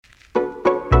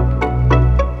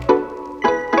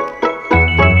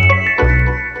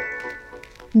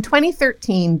In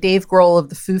 2013, Dave Grohl of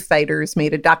the Foo Fighters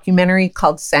made a documentary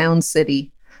called Sound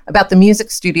City about the music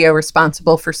studio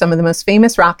responsible for some of the most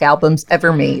famous rock albums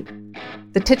ever made.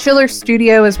 The titular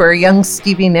studio is where young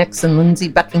Stevie Nicks and Lindsey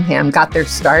Buckingham got their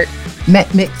start, met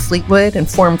Mick Fleetwood, and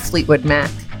formed Fleetwood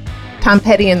Mac. Tom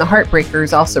Petty and the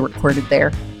Heartbreakers also recorded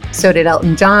there. So did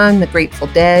Elton John, the Grateful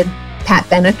Dead, Pat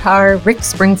Benatar, Rick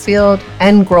Springfield,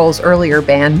 and Grohl's earlier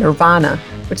band, Nirvana,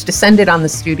 which descended on the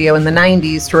studio in the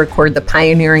 90s to record the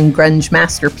pioneering grunge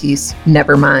masterpiece,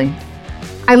 Nevermind.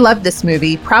 I love this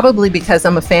movie, probably because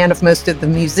I'm a fan of most of the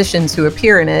musicians who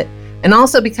appear in it, and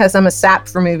also because I'm a sap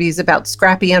for movies about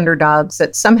scrappy underdogs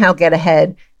that somehow get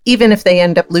ahead, even if they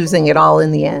end up losing it all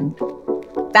in the end.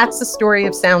 That's the story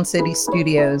of Sound City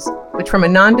Studios, which from a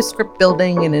nondescript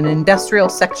building in an industrial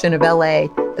section of LA,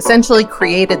 essentially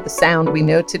created the sound we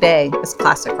know today as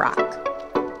classic rock.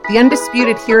 The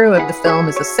undisputed hero of the film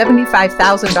is a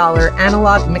 $75,000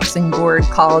 analog mixing board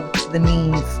called the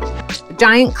Neve. The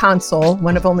giant console,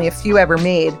 one of only a few ever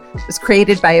made, was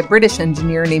created by a British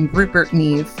engineer named Rupert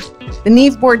Neve. The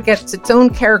Neve board gets its own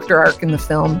character arc in the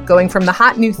film, going from the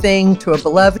hot new thing to a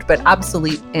beloved but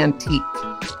obsolete antique.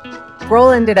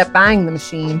 Grohl ended up buying the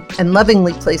machine and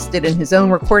lovingly placed it in his own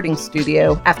recording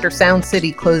studio after Sound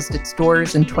City closed its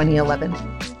doors in 2011.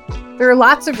 There are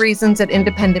lots of reasons that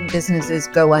independent businesses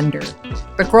go under,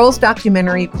 but Grohl's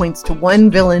documentary points to one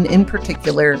villain in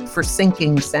particular for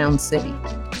sinking Sound City.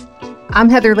 I'm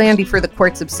Heather Landy for The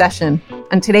Quartz Obsession.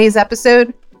 On today's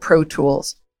episode, Pro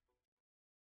Tools.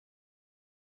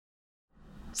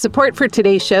 Support for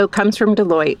today's show comes from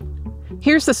Deloitte.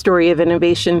 Here's the story of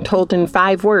innovation told in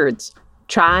 5 words.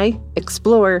 Try,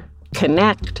 explore,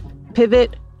 connect,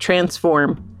 pivot,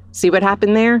 transform. See what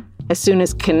happened there? As soon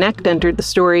as connect entered the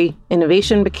story,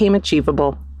 innovation became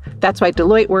achievable. That's why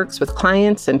Deloitte works with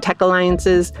clients and tech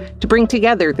alliances to bring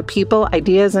together the people,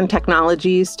 ideas, and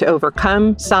technologies to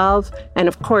overcome, solve, and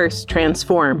of course,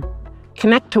 transform.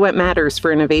 Connect to what matters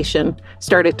for innovation.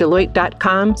 Start at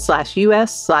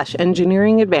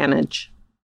Deloitte.com/US/engineering advantage.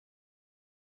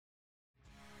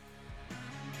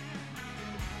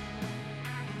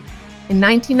 In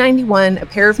 1991, a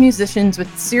pair of musicians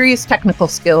with serious technical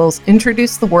skills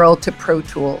introduced the world to Pro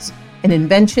Tools, an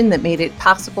invention that made it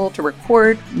possible to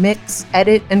record, mix,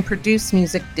 edit, and produce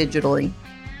music digitally.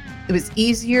 It was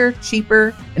easier,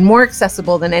 cheaper, and more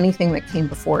accessible than anything that came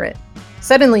before it.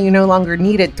 Suddenly, you no longer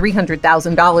needed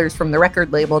 $300,000 from the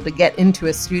record label to get into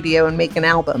a studio and make an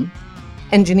album.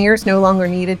 Engineers no longer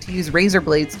needed to use razor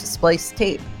blades to splice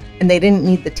tape, and they didn't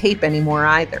need the tape anymore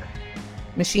either.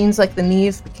 Machines like the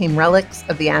Neve became relics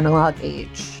of the analog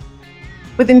age.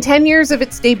 Within 10 years of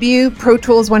its debut, Pro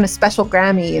Tools won a special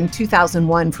Grammy in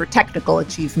 2001 for technical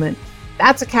achievement.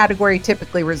 That's a category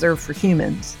typically reserved for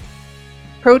humans.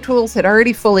 Pro Tools had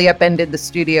already fully upended the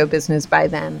studio business by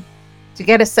then. To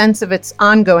get a sense of its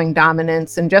ongoing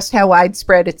dominance and just how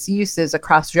widespread its use is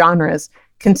across genres,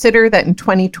 consider that in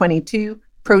 2022,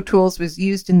 Pro Tools was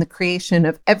used in the creation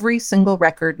of every single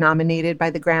record nominated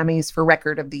by the Grammys for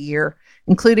Record of the Year,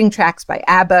 including tracks by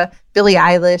ABBA, Billie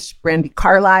Eilish, Brandi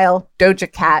Carlile,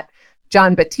 Doja Cat,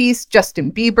 Jon Batiste,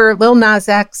 Justin Bieber, Lil Nas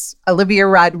X, Olivia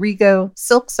Rodrigo,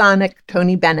 Silk Sonic,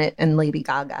 Tony Bennett, and Lady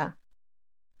Gaga.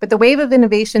 But the wave of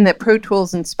innovation that Pro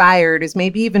Tools inspired is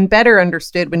maybe even better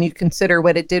understood when you consider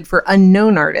what it did for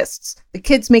unknown artists, the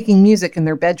kids making music in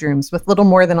their bedrooms with little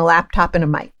more than a laptop and a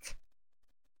mic.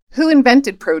 Who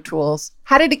invented Pro Tools?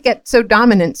 How did it get so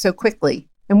dominant so quickly?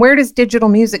 And where does digital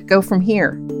music go from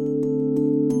here?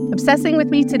 Obsessing with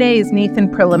me today is Nathan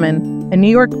Perlman, a New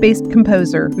York-based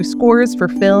composer who scores for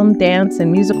film, dance,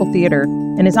 and musical theater,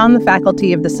 and is on the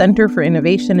faculty of the Center for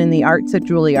Innovation in the Arts at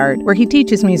Juilliard, where he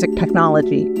teaches music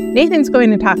technology. Nathan's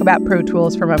going to talk about Pro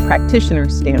Tools from a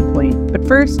practitioner's standpoint, but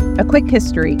first, a quick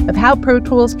history of how Pro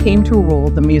Tools came to rule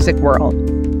the music world.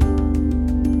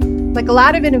 Like a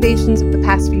lot of innovations of the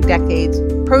past few decades,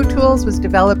 Pro Tools was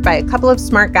developed by a couple of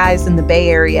smart guys in the Bay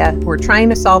Area who were trying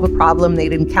to solve a problem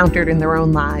they'd encountered in their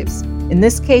own lives, in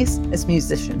this case, as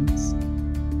musicians.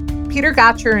 Peter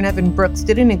Gotcher and Evan Brooks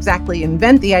didn't exactly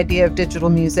invent the idea of digital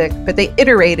music, but they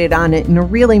iterated on it in a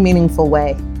really meaningful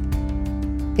way.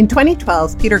 In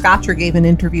 2012, Peter Gotcher gave an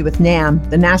interview with NAMM,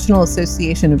 the National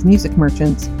Association of Music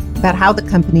Merchants, about how the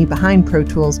company behind Pro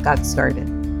Tools got started.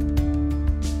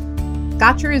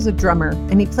 Gotcher is a drummer,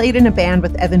 and he played in a band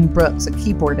with Evan Brooks, a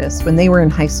keyboardist, when they were in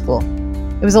high school.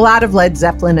 It was a lot of Led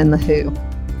Zeppelin and The Who.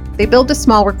 They built a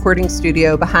small recording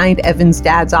studio behind Evan's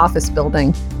dad's office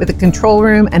building with a control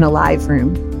room and a live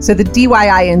room, so the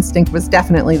DIY instinct was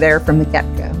definitely there from the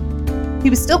get-go.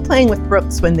 He was still playing with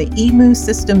Brooks when the EMU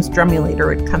Systems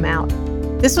Drumulator had come out.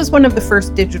 This was one of the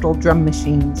first digital drum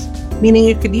machines, meaning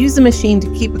you could use the machine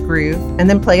to keep a groove and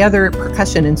then play other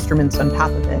percussion instruments on top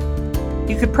of it.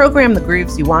 You could program the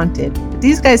grooves you wanted, but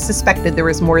these guys suspected there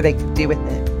was more they could do with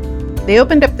it. They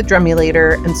opened up the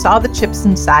Drumulator and saw the chips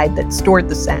inside that stored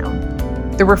the sound.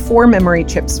 There were 4 memory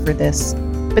chips for this,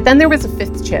 but then there was a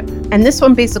 5th chip, and this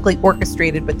one basically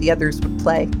orchestrated what the others would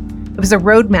play. It was a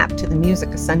roadmap to the music,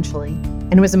 essentially,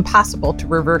 and it was impossible to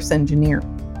reverse engineer.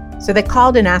 So they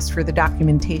called and asked for the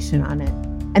documentation on it.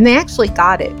 And they actually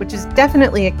got it, which is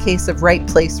definitely a case of right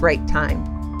place, right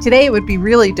time. Today, it would be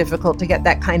really difficult to get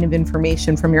that kind of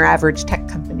information from your average tech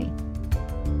company.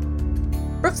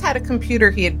 Brooks had a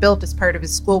computer he had built as part of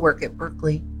his schoolwork at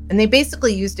Berkeley, and they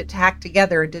basically used it to hack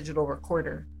together a digital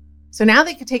recorder. So now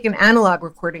they could take an analog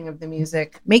recording of the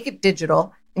music, make it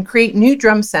digital, and create new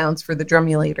drum sounds for the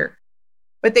Drumulator.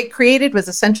 What they created was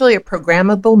essentially a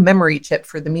programmable memory chip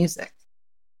for the music.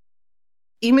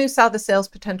 EMU saw the sales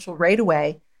potential right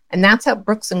away, and that's how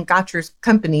Brooks and Gotcher's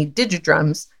company,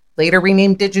 DigiDrums, later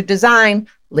renamed DigiDesign,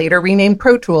 later renamed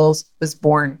Pro Tools, was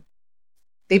born.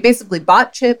 They basically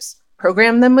bought chips,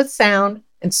 programmed them with sound,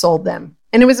 and sold them.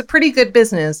 And it was a pretty good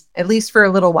business, at least for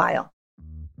a little while.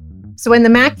 So when the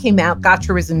Mac came out,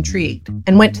 Gotcher was intrigued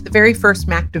and went to the very first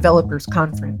Mac Developers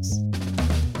Conference.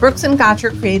 Brooks and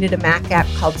Gotcher created a Mac app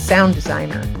called Sound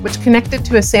Designer, which connected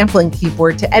to a sampling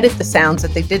keyboard to edit the sounds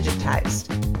that they digitized.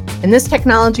 And this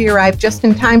technology arrived just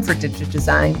in time for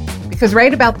DigiDesign, because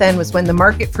right about then was when the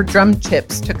market for drum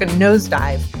chips took a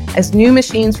nosedive as new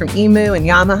machines from EMU and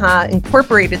Yamaha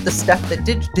incorporated the stuff that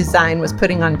DigiDesign was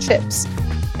putting on chips.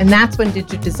 And that's when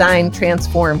DigiDesign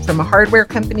transformed from a hardware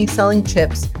company selling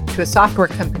chips to a software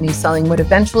company selling what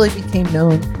eventually became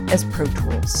known as Pro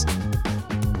Tools.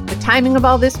 The timing of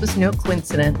all this was no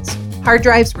coincidence. Hard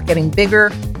drives were getting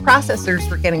bigger, processors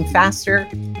were getting faster.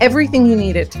 Everything you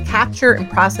needed to capture and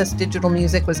process digital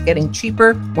music was getting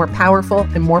cheaper, more powerful,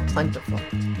 and more plentiful.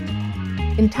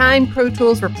 In time, Pro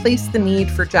Tools replaced the need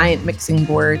for giant mixing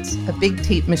boards, a big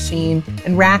tape machine,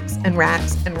 and racks and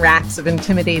racks and racks of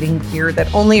intimidating gear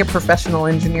that only a professional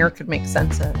engineer could make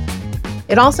sense of.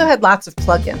 It also had lots of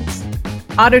plugins.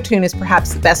 Auto-Tune is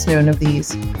perhaps the best known of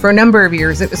these. For a number of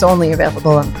years, it was only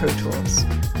available on Pro Tools.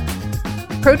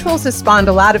 Pro Tools has spawned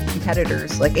a lot of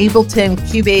competitors like Ableton,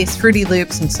 Cubase, Fruity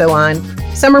Loops, and so on.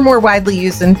 Some are more widely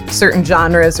used in certain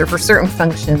genres or for certain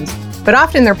functions, but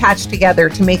often they're patched together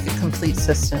to make a complete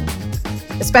system.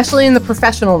 Especially in the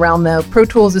professional realm, though, Pro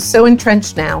Tools is so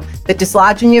entrenched now that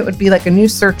dislodging it would be like a new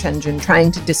search engine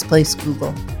trying to displace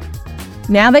Google.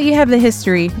 Now that you have the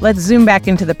history, let's zoom back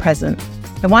into the present.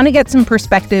 I want to get some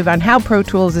perspective on how Pro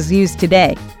Tools is used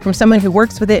today from someone who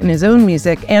works with it in his own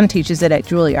music and teaches it at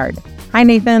Juilliard. Hi,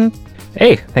 Nathan.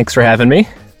 Hey, thanks for having me.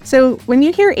 So when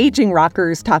you hear aging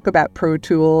rockers talk about Pro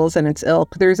Tools and its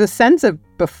ilk, there's a sense of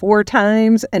before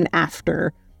times and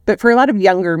after. But for a lot of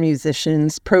younger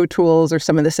musicians, Pro Tools or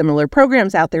some of the similar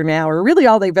programs out there now are really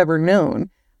all they've ever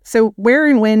known. So where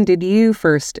and when did you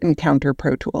first encounter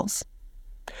Pro Tools?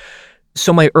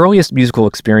 So my earliest musical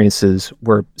experiences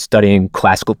were studying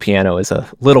classical piano as a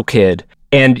little kid.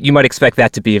 And you might expect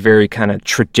that to be a very kind of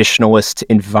traditionalist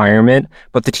environment.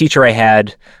 But the teacher I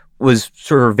had was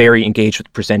sort of very engaged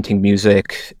with presenting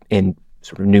music in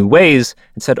sort of new ways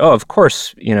and said, oh, of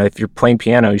course, if you're playing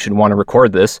piano, you should want to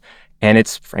record this. And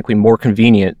it's frankly more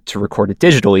convenient to record it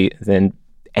digitally than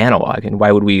analog. And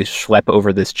why would we schlep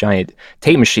over this giant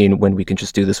tape machine when we can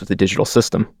just do this with a digital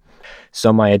system?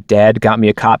 So my dad got me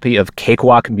a copy of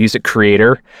Cakewalk Music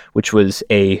Creator, which was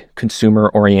a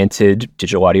consumer-oriented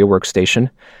digital audio workstation,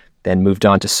 then moved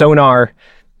on to Sonar,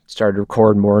 started to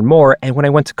record more and more. And when I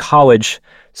went to college,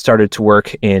 started to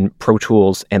work in Pro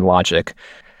Tools and Logic.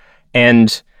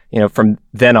 And, from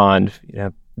then on,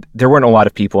 there weren't a lot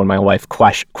of people in my life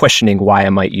questioning why I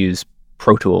might use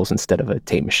Pro Tools instead of a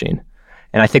tape machine.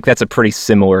 And I think that's a pretty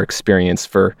similar experience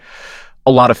for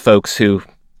a lot of folks who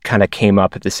kind of came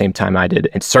up at the same time I did,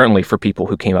 and certainly for people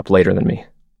who came up later than me.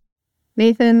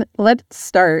 Nathan, let's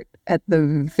start at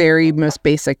the very most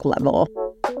basic level.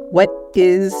 What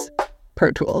is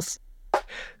Pro Tools?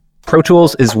 Pro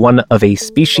Tools is one of a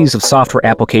species of software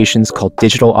applications called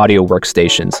digital audio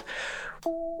workstations.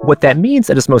 What that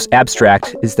means at its most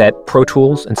abstract is that Pro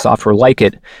Tools and software like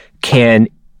it can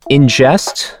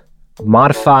ingest,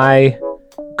 modify,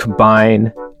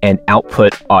 combine, and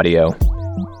output audio.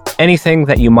 Anything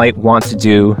that you might want to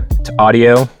do to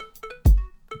audio,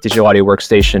 digital audio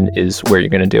workstation is where you're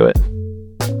going to do it.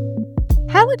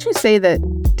 How would you say that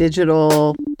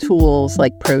digital tools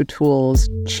like Pro Tools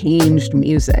changed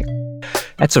music?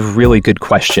 That's a really good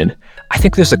question. I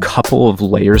think there's a couple of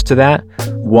layers to that.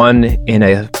 One, in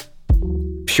a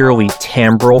purely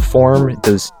timbral form?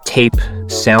 Does tape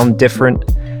sound different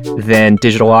than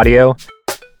digital audio?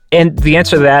 And the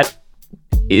answer to that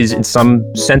is, in some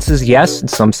senses, yes. In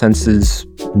some senses,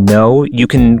 no. You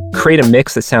can create a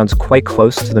mix that sounds quite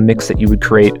close to the mix that you would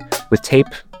create with tape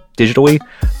digitally,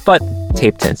 but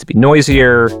tape tends to be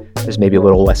noisier. There's maybe a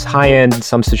little less high-end in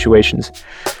some situations.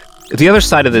 The other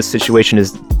side of this situation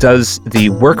is, does the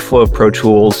workflow of Pro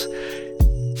Tools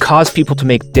cause people to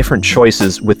make different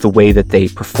choices with the way that they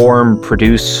perform,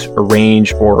 produce,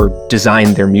 arrange, or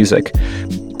design their music?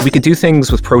 We could do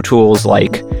things with Pro Tools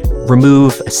like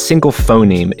remove a single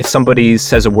phoneme. If somebody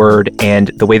says a word and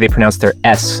the way they pronounce their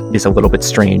S is a little bit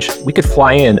strange, we could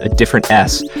fly in a different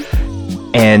S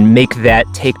and make that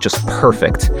take just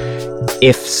perfect.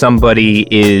 If somebody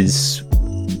is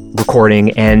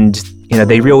recording and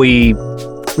they really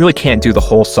can't do the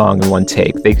whole song in one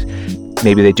take.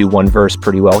 Maybe they do one verse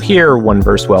pretty well here, one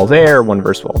verse well there, one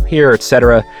verse well here,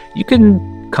 etc. You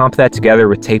can comp that together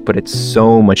with tape, but it's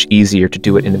so much easier to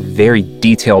do it in a very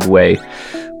detailed way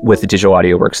with the digital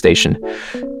audio workstation.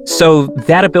 So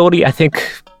that ability, I think,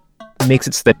 makes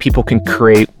it so that people can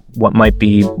create what might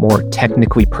be more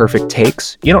technically perfect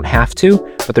takes. You don't have to,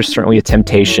 but there's certainly a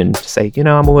temptation to say,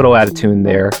 I'm a little out of tune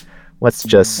there. Let's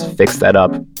just fix that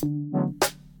up.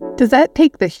 Does that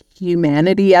take the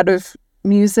humanity out of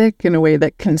music in a way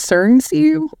that concerns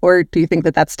you? Or do you think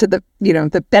that that's to the,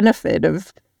 the benefit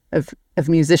of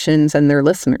musicians and their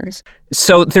listeners?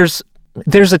 So there's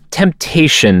a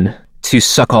temptation to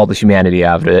suck all the humanity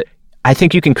out of it. I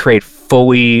think you can create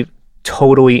fully,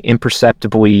 totally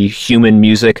imperceptibly human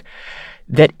music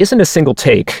that isn't a single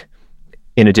take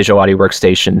in a digital audio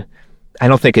workstation. I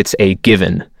don't think it's a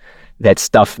given that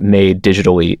stuff made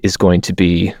digitally is going to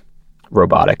be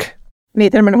robotic.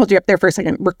 Nathan, I'm going to hold you up there for a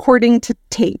second. Recording to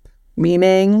tape,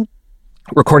 meaning?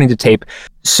 Recording to tape.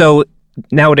 So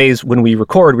nowadays, when we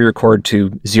record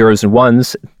to zeros and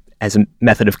ones as a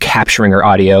method of capturing our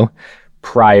audio.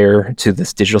 Prior to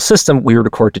this digital system, we would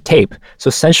record to tape. So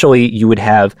essentially, you would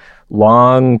have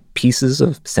long pieces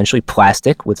of essentially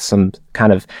plastic with some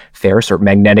kind of ferrous or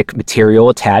magnetic material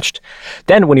attached.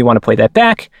 Then when you want to play that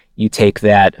back, you take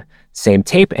that same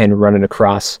tape and run it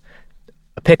across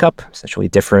a pickup, essentially a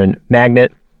different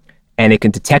magnet, and it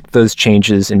can detect those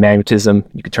changes in magnetism.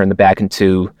 You can turn them back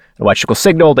into an electrical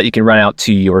signal that you can run out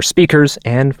to your speakers,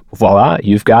 and voila,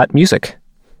 you've got music.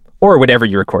 Or whatever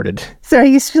you recorded. So I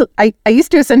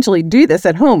used to essentially do this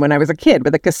at home when I was a kid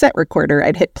with a cassette recorder.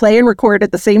 I'd hit play and record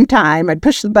at the same time. I'd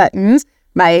push the buttons.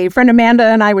 My friend Amanda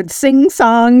and I would sing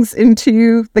songs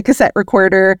into the cassette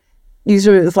recorder.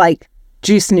 Usually it was like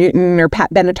Juice Newton or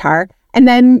Pat Benatar. And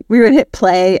then we would hit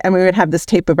play and we would have this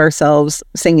tape of ourselves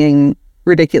singing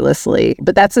ridiculously.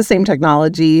 But that's the same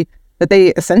technology that they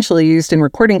essentially used in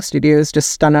recording studios,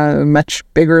 just on a much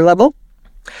bigger level.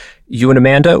 You and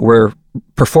Amanda were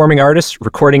performing artists,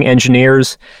 recording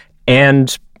engineers,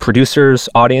 and producers,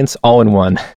 audience, all in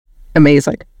one.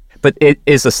 Amazing. But it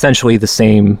is essentially the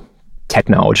same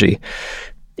technology.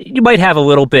 You might have a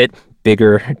little bit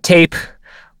bigger tape,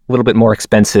 a little bit more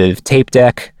expensive tape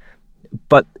deck,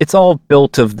 but it's all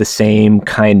built of the same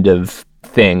kind of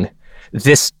thing.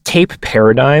 This tape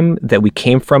paradigm that we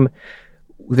came from,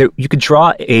 you could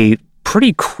draw a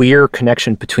pretty clear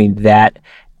connection between that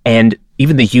and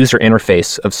even the user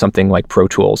interface of something like Pro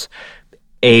Tools.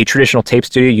 A traditional tape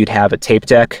studio, you'd have a tape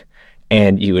deck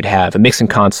and you would have a mixing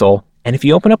console. And if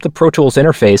you open up the Pro Tools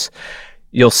interface,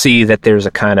 you'll see that there's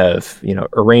a kind of,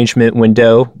 arrangement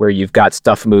window where you've got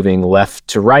stuff moving left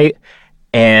to right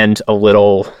and a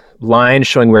little line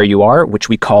showing where you are, which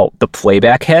we call the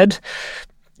playback head.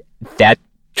 That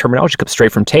terminology comes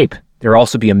straight from tape. There'll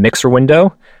also be a mixer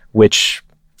window, which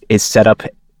is set up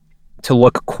to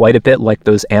look quite a bit like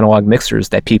those analog mixers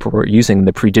that people were using in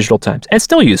the pre-digital times and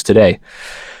still use today.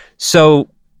 So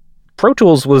Pro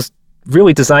Tools was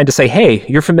really designed to say, hey,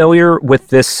 you're familiar with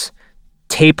this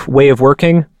tape way of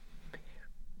working?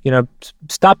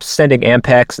 Stop sending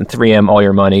Ampex and 3M all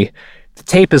your money. The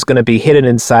tape is going to be hidden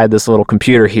inside this little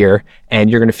computer here,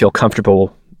 and you're going to feel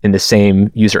comfortable in the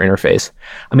same user interface.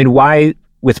 I mean, why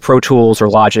with Pro Tools or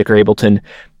Logic or Ableton,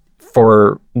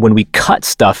 for when we cut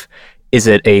stuff, is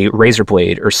it a razor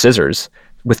blade or scissors?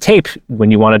 With tape,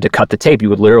 when you wanted to cut the tape, you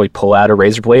would literally pull out a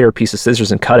razor blade or a piece of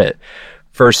scissors and cut it.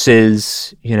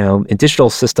 Versus, in digital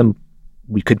system,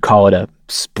 we could call it a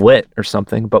split or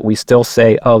something, but we still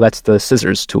say, oh, that's the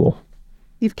scissors tool.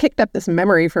 You've kicked up this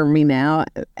memory for me now.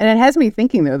 And it has me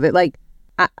thinking, though, that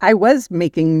I was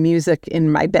making music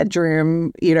in my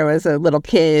bedroom, as a little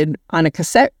kid on a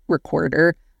cassette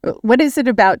recorder. What is it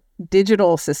about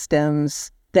digital systems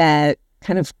that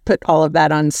kind of put all of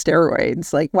that on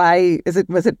steroids? Like,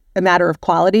 was it a matter of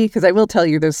quality? Because I will tell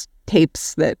you, those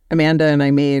tapes that Amanda and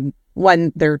I made,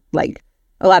 they're like,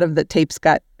 a lot of the tapes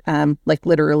got like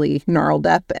literally gnarled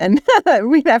up, and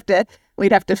we'd have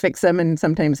to fix them, and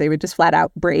sometimes they would just flat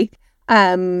out break.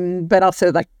 But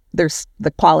also, like, there's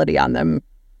the quality on them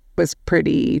was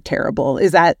pretty terrible.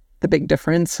 Is that the big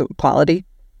difference, quality?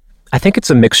 I think it's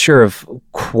a mixture of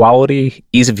quality,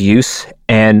 ease of use,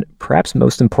 and perhaps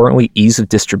most importantly, ease of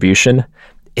distribution.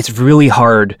 It's really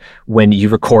hard when you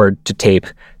record to tape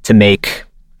to make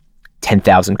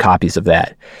 10,000 copies of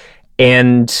that.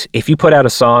 And if you put out a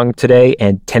song today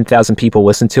and 10,000 people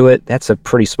listen to it, that's a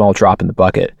pretty small drop in the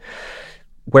bucket.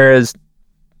 Whereas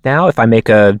now, if I make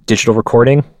a digital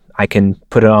recording, I can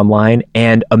put it online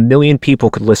and 1 million people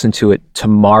could listen to it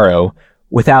tomorrow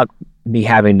without me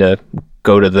having to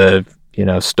go to the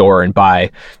store and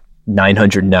buy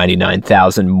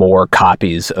 999,000 more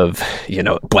copies of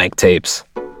blank tapes.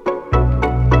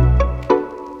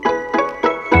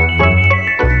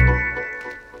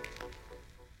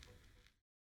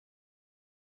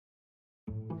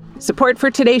 Support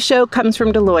for today's show comes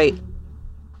from Deloitte.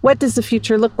 What does the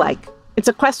future look like? It's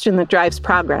a question that drives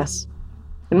progress.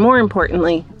 And more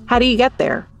importantly, how do you get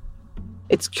there?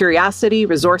 It's curiosity,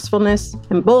 resourcefulness,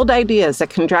 and bold ideas that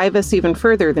can drive us even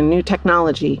further than new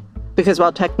technology. Because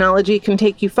while technology can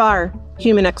take you far,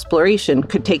 human exploration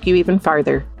could take you even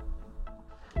farther.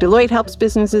 Deloitte helps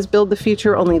businesses build the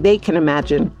future only they can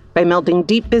imagine by melding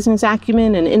deep business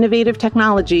acumen and innovative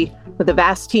technology with a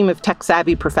vast team of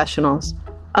tech-savvy professionals.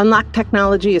 Unlock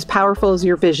technology as powerful as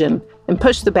your vision and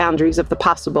push the boundaries of the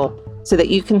possible so that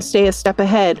you can stay a step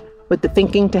ahead with the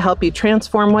thinking to help you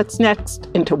transform what's next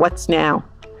into what's now.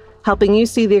 Helping you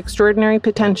see the extraordinary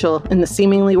potential in the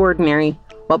seemingly ordinary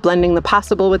while blending the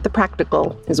possible with the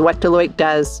practical is what Deloitte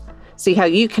does. See how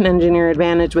you can engineer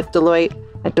advantage with Deloitte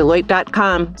at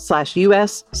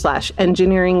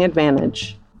Deloitte.com/US/engineering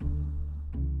advantage.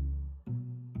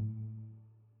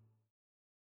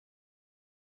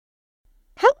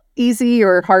 Easy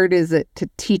or hard is it to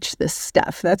teach this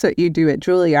stuff? That's what you do at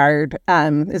Juilliard.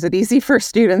 Is it easy for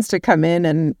students to come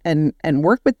in and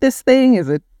work with this thing? Is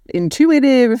it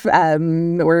intuitive?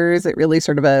 Or is it really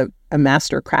sort of a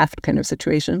master craft kind of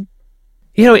situation?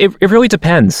 It really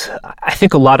depends. I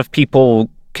think a lot of people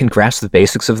can grasp the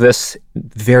basics of this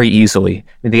very easily.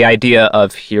 The idea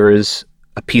of here is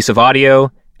a piece of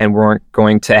audio and we're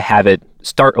going to have it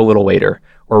start a little later,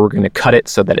 or we're going to cut it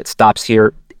so that it stops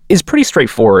here, is pretty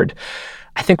straightforward.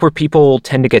 I think where people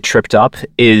tend to get tripped up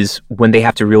is when they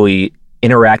have to really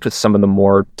interact with some of the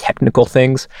more technical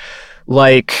things,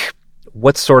 like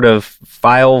what sort of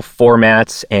file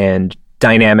formats and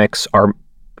dynamics are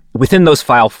within those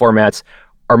file formats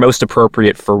are most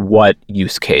appropriate for what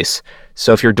use case.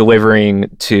 So if you're delivering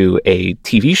to a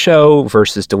TV show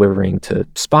versus delivering to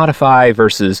Spotify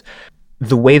versus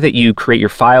the way that you create your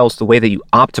files, the way that you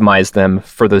optimize them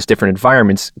for those different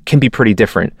environments can be pretty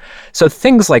different. So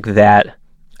things like that,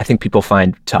 I think people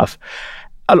find tough.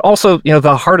 And also,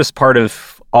 the hardest part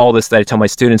of all this that I tell my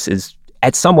students is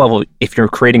at some level, if you're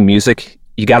creating music,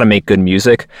 you got to make good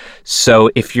music.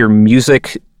 So if your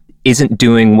music isn't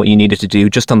doing what you need it to do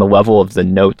just on the level of the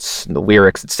notes and the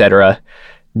lyrics, etc.,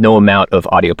 no amount of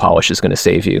audio polish is going to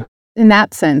save you. In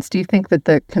that sense, do you think that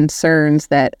the concerns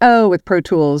that, with Pro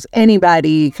Tools,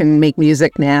 anybody can make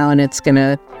music now and it's going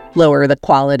to lower the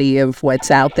quality of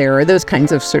what's out there, are those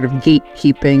kinds of sort of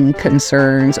gatekeeping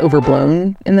concerns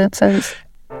overblown in that sense?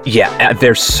 Yeah,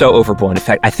 they're so overblown. In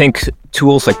fact, I think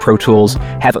tools like Pro Tools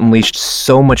have unleashed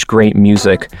so much great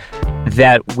music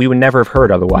that we would never have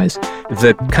heard otherwise.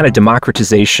 The kind of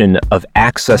democratization of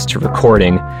access to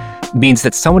recording means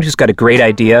that someone who's got a great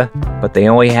idea, but they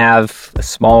only have a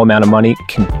small amount of money,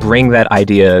 can bring that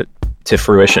idea to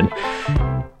fruition.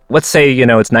 Let's say, it's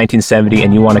 1970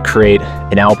 and you want to create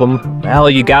an album. Well,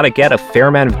 you got to get a fair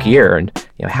amount of gear. And,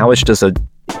 how much does a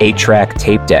 8-track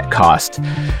tape deck cost?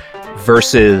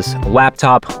 Versus a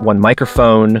laptop, one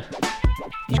microphone,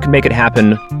 you can make it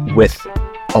happen with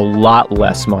a lot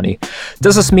less money.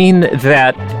 Does this mean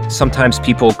that sometimes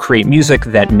people create music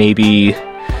that maybe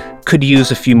could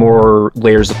use a few more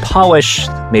layers of polish,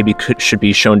 maybe should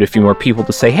be shown to a few more people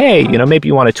to say, hey, maybe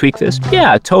you want to tweak this?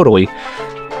 Yeah, totally.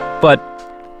 But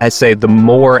I say the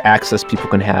more access people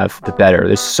can have, the better.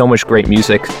 There's so much great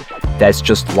music that's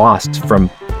just lost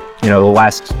from, the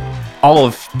last all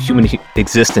of human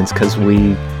existence because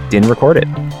we didn't record it.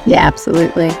 Yeah,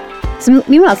 absolutely. So,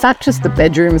 meanwhile, it's not just the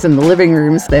bedrooms and the living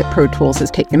rooms that Pro Tools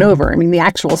has taken over. I mean, the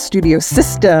actual studio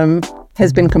system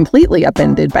has been completely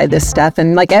upended by this stuff.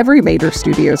 And like every major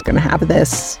studio is going to have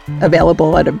this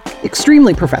available at an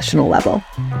extremely professional level.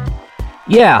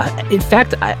 Yeah, in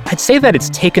fact, I'd say that it's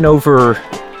taken over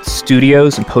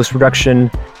studios and post-production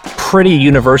pretty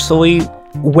universally,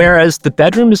 whereas the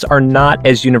bedrooms are not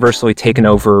as universally taken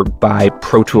over by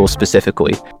Pro Tools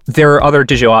specifically. There are other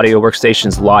digital audio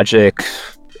workstations, Logic,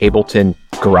 Ableton,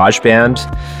 GarageBand,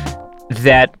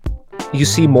 that you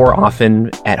see more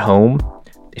often at home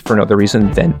for no other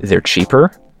reason than they're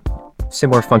cheaper.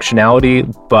 Similar functionality,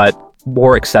 but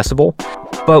more accessible.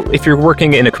 But if you're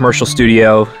working in a commercial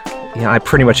studio, I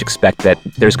pretty much expect that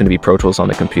there's going to be Pro Tools on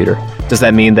the computer. Does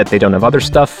that mean that they don't have other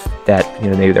stuff that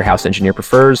maybe their house engineer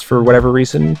prefers for whatever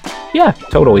reason? Yeah,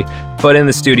 totally. But in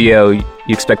the studio, you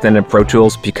expect them to have Pro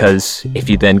Tools because if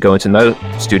you then go into another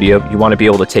studio, you want to be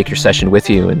able to take your session with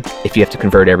you. And if you have to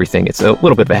convert everything, it's a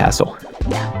little bit of a hassle.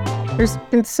 There's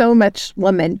been so much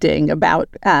lamenting about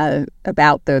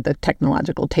the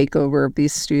technological takeover of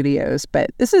these studios,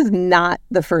 but this is not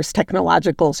the first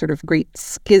technological sort of great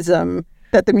schism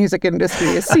that the music industry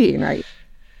is seeing, right?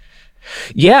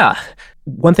 Yeah.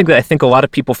 One thing that I think a lot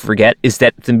of people forget is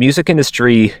that the music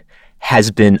industry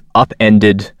has been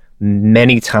upended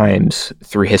many times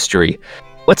through history.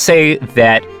 Let's say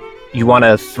that you want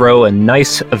to throw a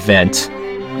nice event,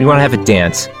 you want to have a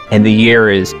dance, and the year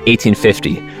is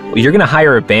 1850. Well, you're going to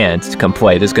hire a band to come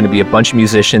play. There's going to be a bunch of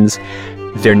musicians.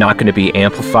 They're not going to be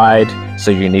amplified, so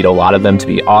you need a lot of them to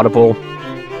be audible.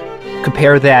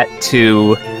 Compare that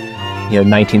to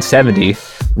 1970,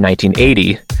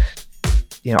 1980.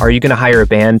 Are you going to hire a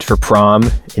band for prom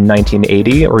in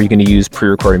 1980, or are you going to use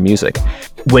pre-recorded music?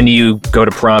 When you go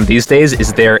to prom these days,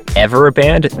 is there ever a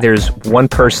band? There's one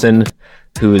person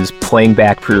who is playing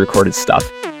back pre-recorded stuff.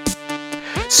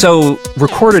 So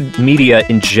recorded media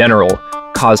in general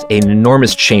caused an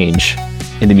enormous change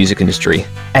in the music industry.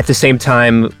 At the same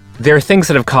time, there are things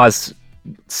that have caused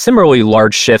similarly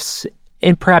large shifts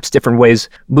in perhaps different ways,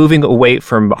 moving away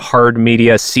from hard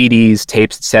media, CDs,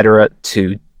 tapes, etc.,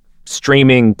 to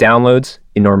streaming, downloads,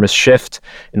 enormous shift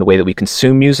in the way that we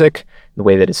consume music, the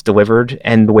way that it's delivered,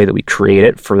 and the way that we create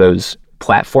it for those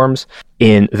platforms.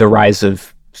 In the rise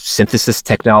of synthesis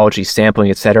technology,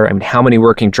 sampling, etc. I mean, how many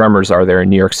working drummers are there in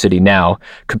New York City now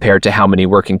compared to how many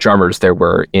working drummers there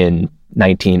were in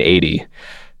 1980,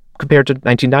 compared to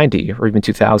 1990 or even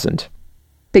 2000?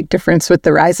 Big difference with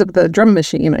the rise of the drum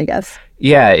machine, I guess.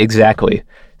 Yeah, exactly.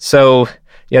 So,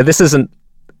 this isn't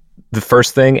the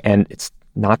first thing, and it's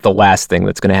not the last thing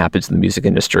that's going to happen to the music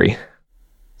industry.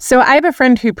 So I have a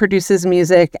friend who produces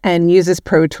music and uses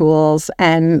Pro Tools,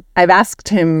 and I've asked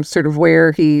him sort of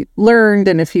where he learned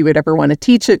and if he would ever want to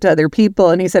teach it to other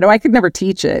people. And he said, I could never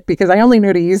teach it because I only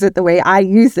know to use it the way I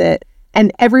use it.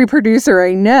 And every producer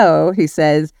I know, he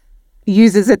says,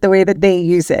 uses it the way that they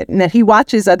use it, and that he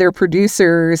watches other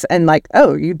producers and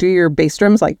oh, you do your bass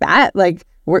drums like that?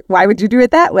 Why would you do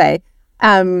it that way?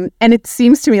 And it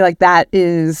seems to me like that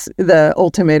is the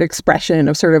ultimate expression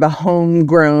of sort of a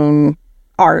homegrown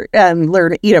art,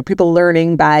 people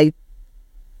learning by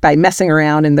messing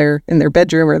around in their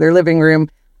bedroom or their living room,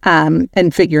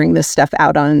 and figuring this stuff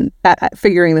out on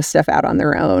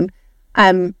their own.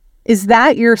 Is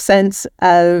that your sense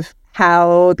of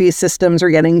how these systems are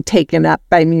getting taken up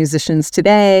by musicians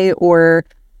today? Or,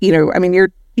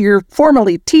 you're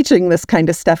formally teaching this kind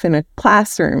of stuff in a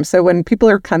classroom. So when people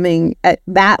are coming at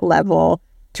that level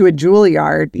to a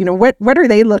Juilliard, what are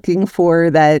they looking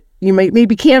for that you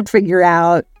maybe can't figure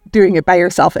out doing it by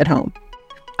yourself at home?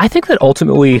 I think that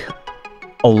ultimately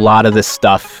a lot of this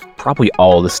stuff, probably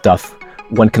all of the stuff,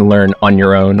 one can learn on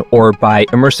your own or by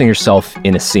immersing yourself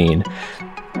in a scene.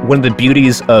 One of the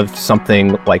beauties of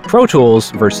something like Pro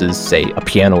Tools versus, say, a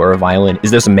piano or a violin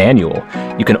is there's a manual.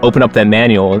 You can open up that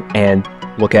manual and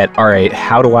look at, all right,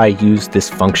 how do I use this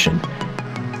function?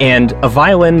 And a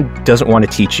violin doesn't want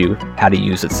to teach you how to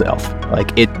use itself.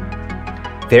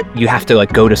 You have to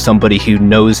go to somebody who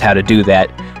knows how to do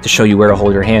that to show you where to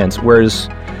hold your hands. Whereas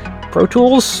Pro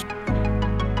Tools,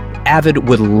 Avid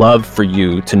would love for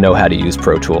you to know how to use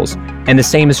Pro Tools. And the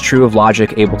same is true of Logic,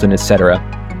 Ableton, etc.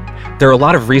 There are a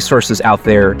lot of resources out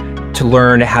there to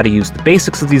learn how to use the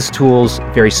basics of these tools,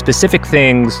 very specific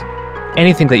things,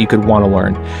 anything that you could want to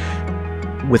learn.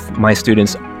 With my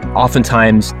students,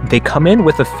 oftentimes they come in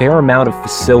with a fair amount of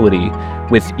facility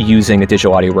with using a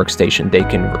digital audio workstation. They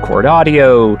can record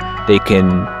audio, they can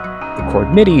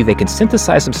record MIDI, they can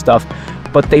synthesize some stuff,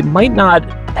 but they might not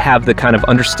have the kind of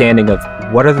understanding of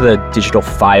what are the digital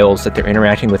files that they're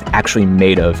interacting with actually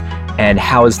made of, and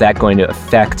how is that going to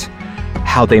affect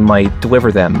how they might deliver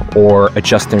them or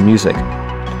adjust their music.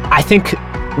 I think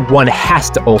one has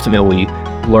to ultimately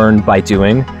learn by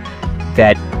doing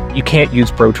that. You can't use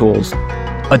Pro Tools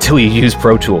until you use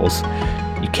Pro Tools.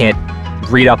 You can't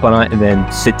read up on it and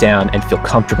then sit down and feel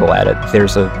comfortable at it.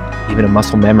 There's even a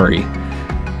muscle memory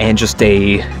and just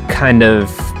a kind of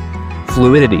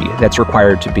fluidity that's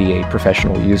required to be a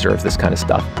professional user of this kind of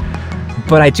stuff.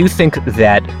 But I do think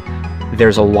that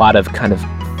there's a lot of kind of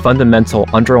fundamental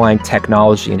underlying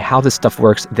technology and how this stuff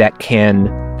works that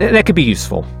could be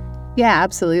useful. Yeah,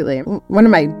 absolutely. One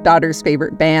of my daughter's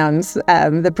favorite bands,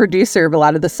 the producer of a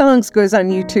lot of the songs goes on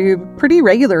YouTube pretty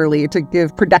regularly to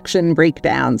give production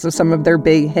breakdowns of some of their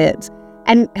big hits.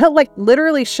 And he'll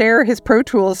literally share his Pro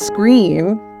Tools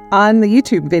screen on the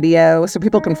YouTube video so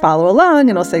people can follow along,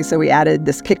 and he'll say, so we added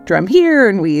this kick drum here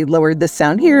and we lowered this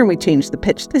sound here and we changed the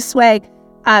pitch this way.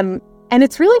 And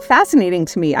it's really fascinating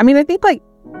to me. I mean, I think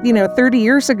 30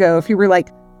 years ago, if you were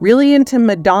really into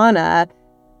Madonna,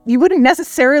 you wouldn't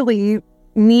necessarily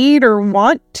need or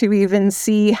want to even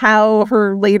see how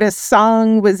her latest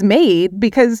song was made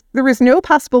because there was no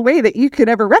possible way that you could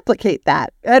ever replicate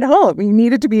that at home. You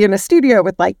needed to be in a studio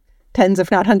with tens,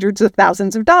 if not hundreds of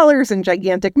thousands of dollars and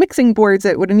gigantic mixing boards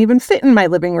that wouldn't even fit in my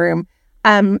living room.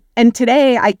 And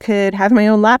today I could have my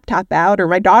own laptop out, or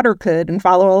my daughter could, and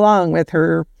follow along with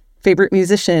her favorite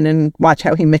musician and watch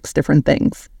how he mixed different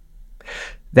things.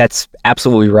 That's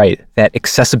absolutely right. That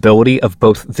accessibility of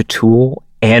both the tool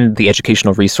and the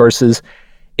educational resources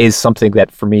is something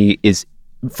that for me as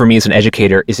an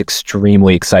educator is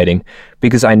extremely exciting,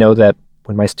 because I know that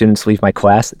when my students leave my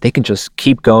class, they can just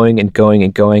keep going and going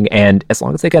and going. And as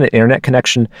long as they get an internet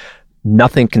connection,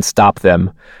 nothing can stop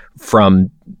them from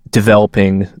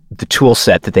developing the tool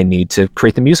set that they need to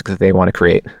create the music that they want to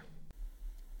create.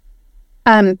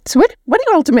 So what do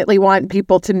you ultimately want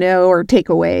people to know or take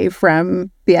away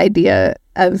from the idea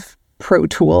of Pro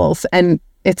Tools and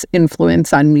its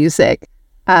influence on music?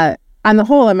 On the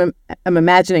whole, I'm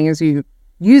imagining as you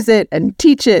use it and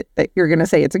teach it that you're going to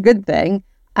say it's a good thing.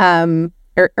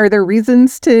 Are there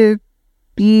reasons to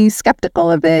be skeptical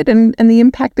of it and the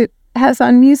impact it has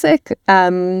on music?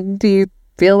 Do you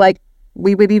feel like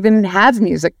we would even have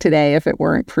music today if it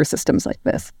weren't for systems like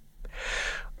this?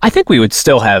 I think we would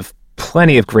still have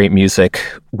plenty of great music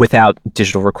without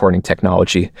digital recording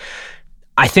technology.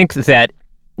 I think that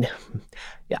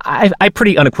I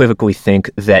pretty unequivocally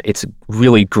think that it's a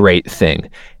really great thing.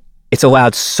 It's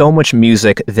allowed so much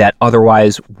music that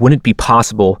otherwise wouldn't be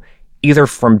possible, either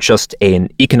from just an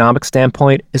economic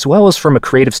standpoint as well as from a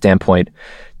creative standpoint,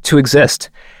 to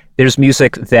exist. There's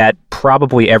music that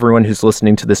probably everyone who's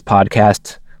listening to this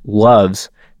podcast loves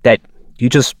that you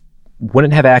just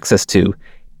wouldn't have access to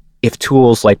if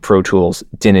tools like Pro Tools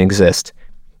didn't exist.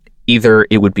 Either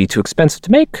it would be too expensive to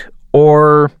make,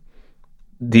 or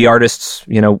the artists,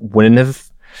 wouldn't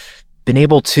have been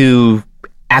able to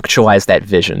actualize that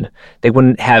vision. It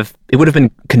would have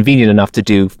been convenient enough to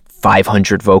do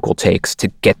 500 vocal takes to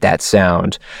get that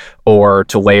sound, or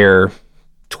to layer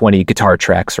 20 guitar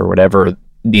tracks or whatever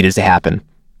needed to happen.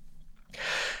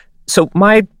 So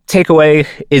my takeaway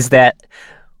is that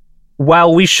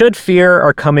while we should fear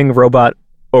our coming robot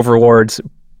overlords,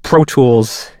 Pro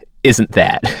Tools isn't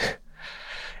that.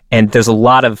 And there's a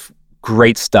lot of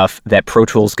great stuff that Pro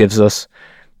Tools gives us.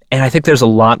 And I think there's a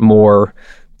lot more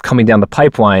coming down the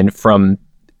pipeline from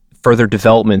further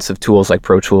developments of tools like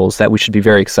Pro Tools that we should be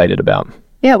very excited about.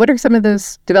 Yeah, what are some of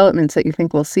those developments that you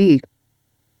think we'll see?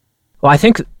 Well, I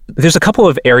think there's a couple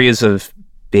of areas of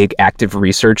big active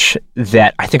research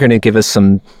that I think are going to give us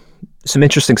some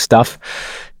interesting stuff.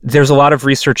 There's a lot of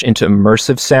research into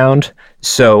immersive sound,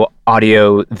 so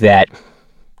audio that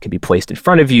can be placed in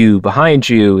front of you, behind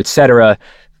you, etc.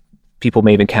 People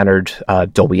may have encountered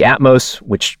Dolby Atmos,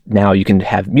 which now you can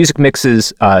have music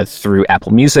mixes through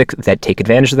Apple Music that take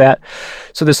advantage of that.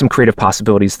 So there's some creative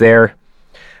possibilities there.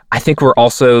 I think we're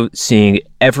also seeing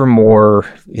ever more,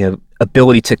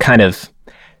 ability to kind of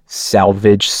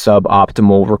salvage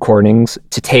suboptimal recordings,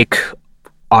 to take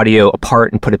audio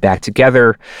apart and put it back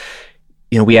together.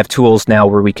 We have tools now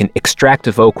where we can extract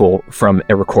a vocal from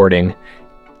a recording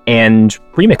and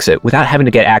remix it without having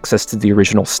to get access to the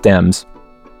original stems.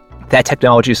 That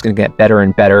technology is going to get better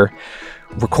and better.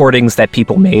 Recordings that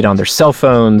people made on their cell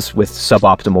phones with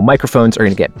suboptimal microphones are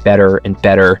going to get better and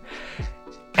better.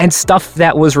 And stuff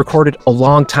that was recorded a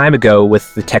long time ago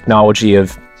with the technology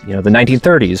of, the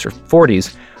 1930s or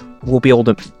 40s will be able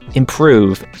to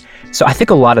improve. So I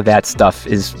think a lot of that stuff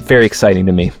is very exciting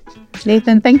to me.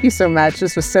 Nathan, thank you so much.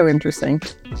 This was so interesting.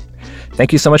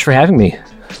 Thank you so much for having me.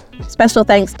 Special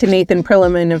thanks to Nathan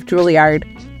Prilliman of Juilliard.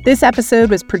 This episode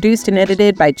was produced and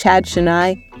edited by Chad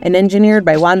Chennai and engineered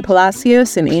by Juan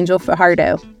Palacios and Angel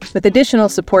Fajardo, with additional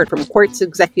support from Quartz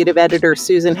executive editor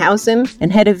Susan Housen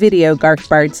and head of video Garth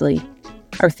Bardsley.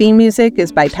 Our theme music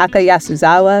is by Taka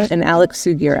Yasuzawa and Alex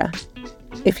Sugira.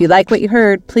 If you like what you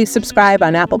heard, please subscribe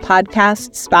on Apple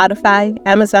Podcasts, Spotify,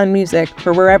 Amazon Music,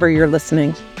 or wherever you're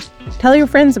listening. Tell your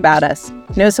friends about us.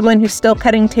 Know someone who's still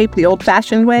cutting tape the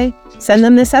old-fashioned way? Send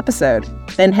them this episode.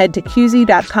 Then head to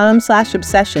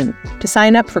qz.com/obsession to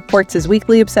sign up for Quartz's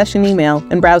weekly obsession email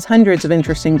and browse hundreds of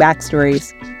interesting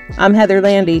backstories. I'm Heather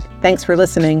Landy. Thanks for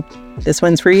listening. This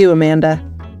one's for you, Amanda.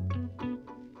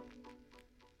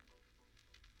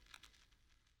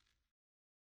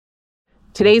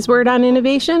 Today's word on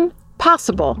innovation?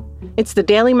 Possible. It's the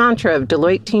daily mantra of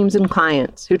Deloitte teams and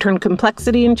clients who turn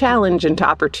complexity and challenge into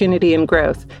opportunity and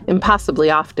growth, impossibly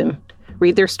often.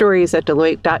 Read their stories at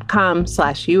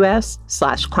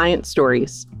deloitte.com/us/client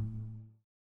stories.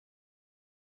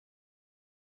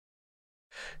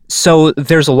 So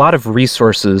there's a lot of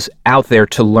resources out there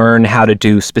to learn how to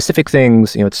do specific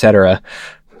things, et cetera.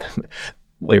 Let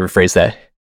me rephrase that.